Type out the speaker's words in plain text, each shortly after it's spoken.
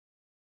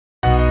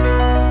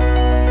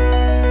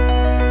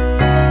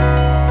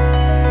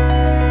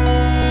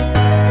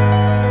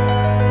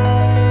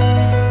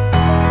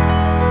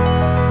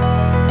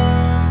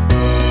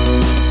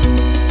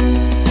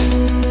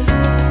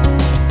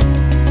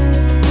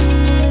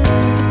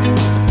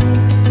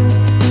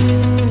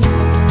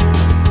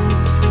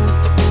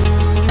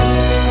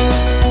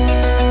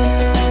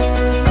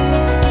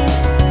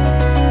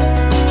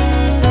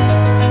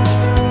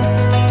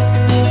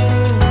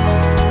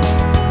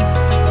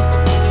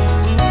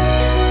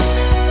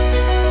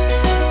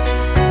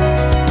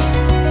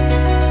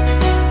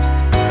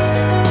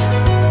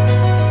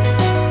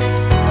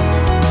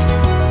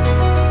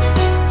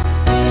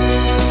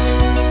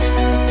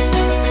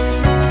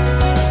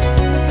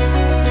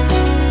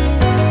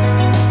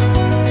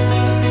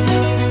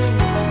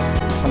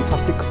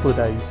of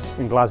days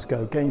in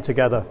Glasgow, getting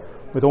together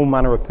with all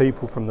manner of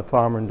people from the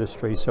pharma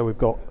industry. So we've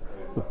got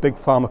the big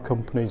pharma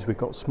companies, we've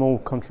got small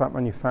contract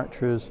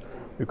manufacturers,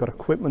 we've got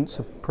equipment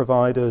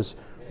providers,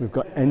 we've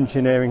got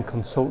engineering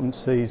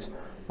consultancies,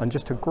 and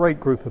just a great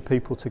group of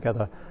people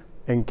together,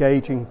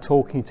 engaging,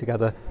 talking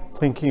together,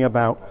 thinking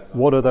about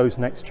what are those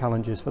next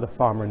challenges for the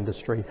pharma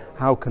industry,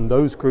 how can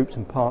those groups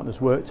and partners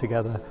work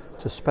together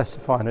to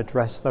specify and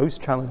address those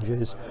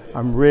challenges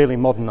and really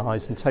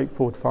modernise and take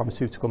forward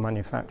pharmaceutical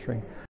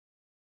manufacturing.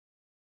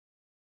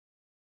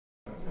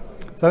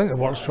 So I think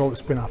the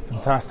workshop's been a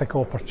fantastic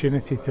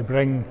opportunity to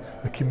bring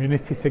the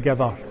community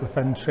together with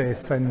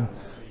interests in,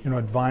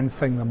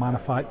 advancing the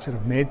manufacture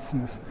of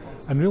medicines,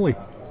 and really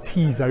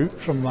tease out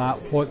from that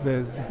what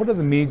are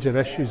the major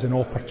issues and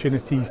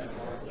opportunities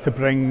to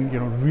bring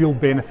real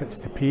benefits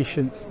to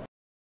patients.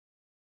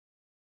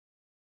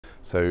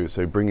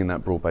 So bringing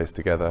that broad base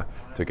together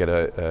to get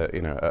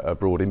a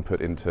broad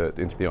input into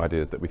the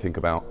ideas that we think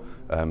about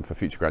for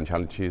future grand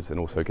challenges, and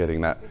also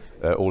getting that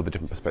all the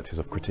different perspectives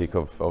of critique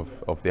of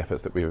the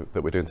efforts that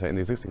we're doing in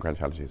the existing grand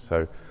challenges.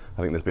 So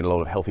I think there's been a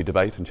lot of healthy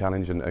debate and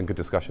challenge and good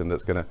discussion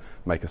that's going to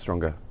make us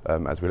stronger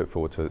as we look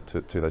forward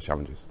to those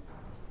challenges.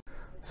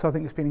 So I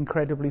think it's been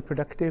incredibly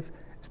productive.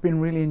 It's been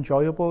really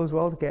enjoyable as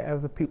well to get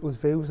other people's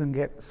views and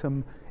get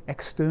some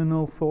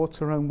external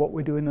thoughts around what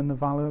we're doing and the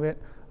value of it.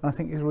 And I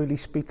think it really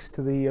speaks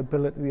to the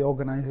ability of the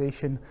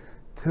organisation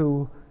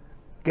to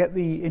get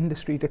the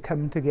industry to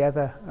come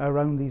together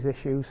around these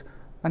issues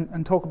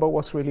and talk about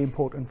what's really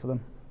important for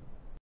them.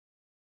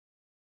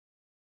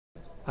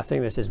 I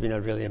think this has been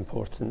a really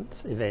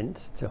important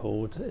event to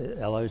hold. It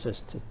allows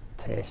us to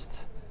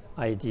test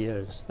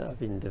ideas that have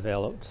been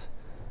developed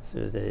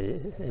through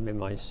the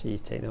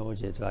MMIC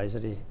Technology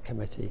Advisory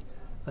Committee,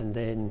 and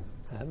then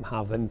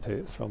have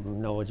input from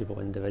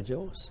knowledgeable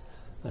individuals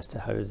as to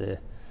how the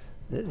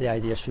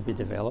ideas should be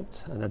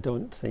developed. And I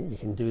don't think you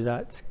can do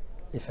that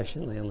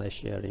efficiently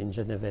unless you arrange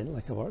an event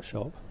like a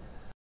workshop.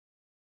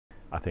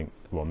 I think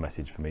one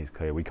message for me is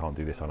clear: we can't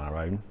do this on our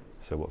own.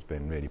 So what's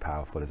been really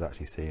powerful is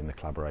actually seeing the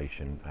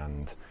collaboration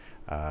and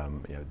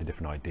the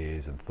different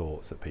ideas and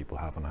thoughts that people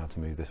have on how to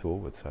move this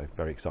forward. So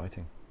very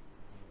exciting.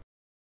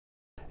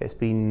 It's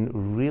been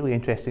really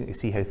interesting to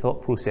see how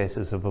thought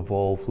processes have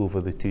evolved over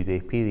the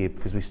 2-day period,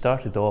 because we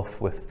started off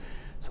with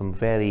some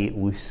very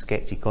loose,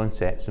 sketchy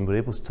concepts and we're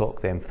able to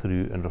talk them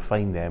through and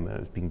refine them,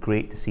 and it's been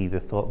great to see the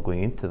thought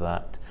going into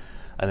that.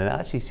 And it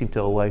actually seemed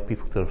to allow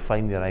people to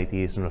refine their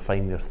ideas and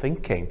refine their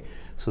thinking,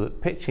 so that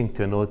pitching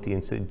to an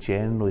audience that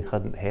generally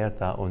hadn't heard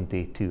that on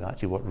day 2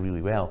 actually worked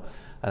really well.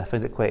 And I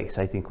found it quite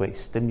exciting, quite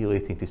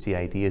stimulating to see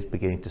ideas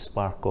beginning to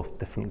spark off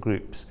different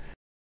groups.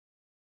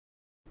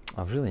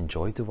 I've really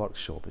enjoyed the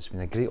workshop. It's been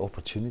a great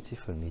opportunity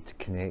for me to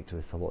connect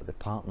with a lot of the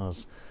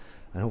partners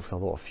and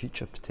hopefully a lot of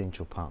future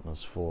potential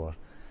partners for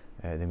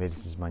the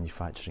Medicines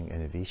Manufacturing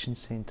Innovation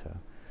Centre.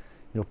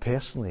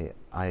 Personally,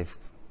 I've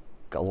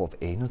got a lot of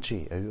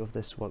energy out of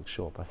this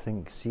workshop. I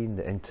think seeing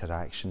the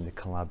interaction, the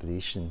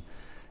collaboration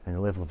and the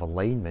level of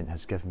alignment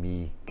has given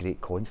me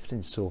great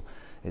confidence. So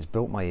it's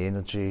built my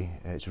energy,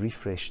 it's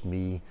refreshed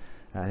me,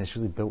 and it's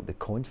really built the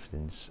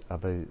confidence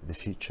about the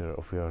future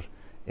of where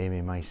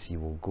MMIC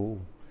will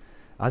go.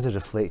 As I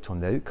reflect on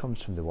the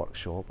outcomes from the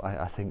workshop,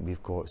 I think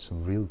we've got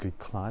some real good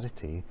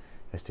clarity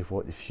as to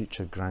what the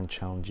future grand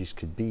challenges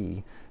could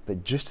be,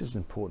 but just as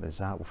important as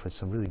that, we've had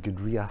some really good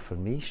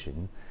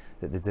reaffirmation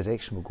that the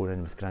direction we're going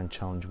in with Grand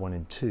Challenge 1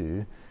 and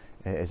 2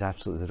 is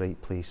absolutely the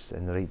right place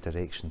and the right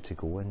direction to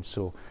go in.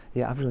 So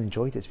yeah, I've really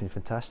enjoyed it. It's been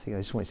fantastic. I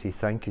just want to say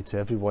thank you to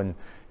everyone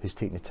who's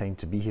taken the time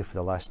to be here for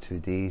the last 2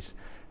 days,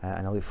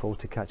 and I look forward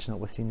to catching up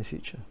with you in the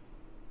future.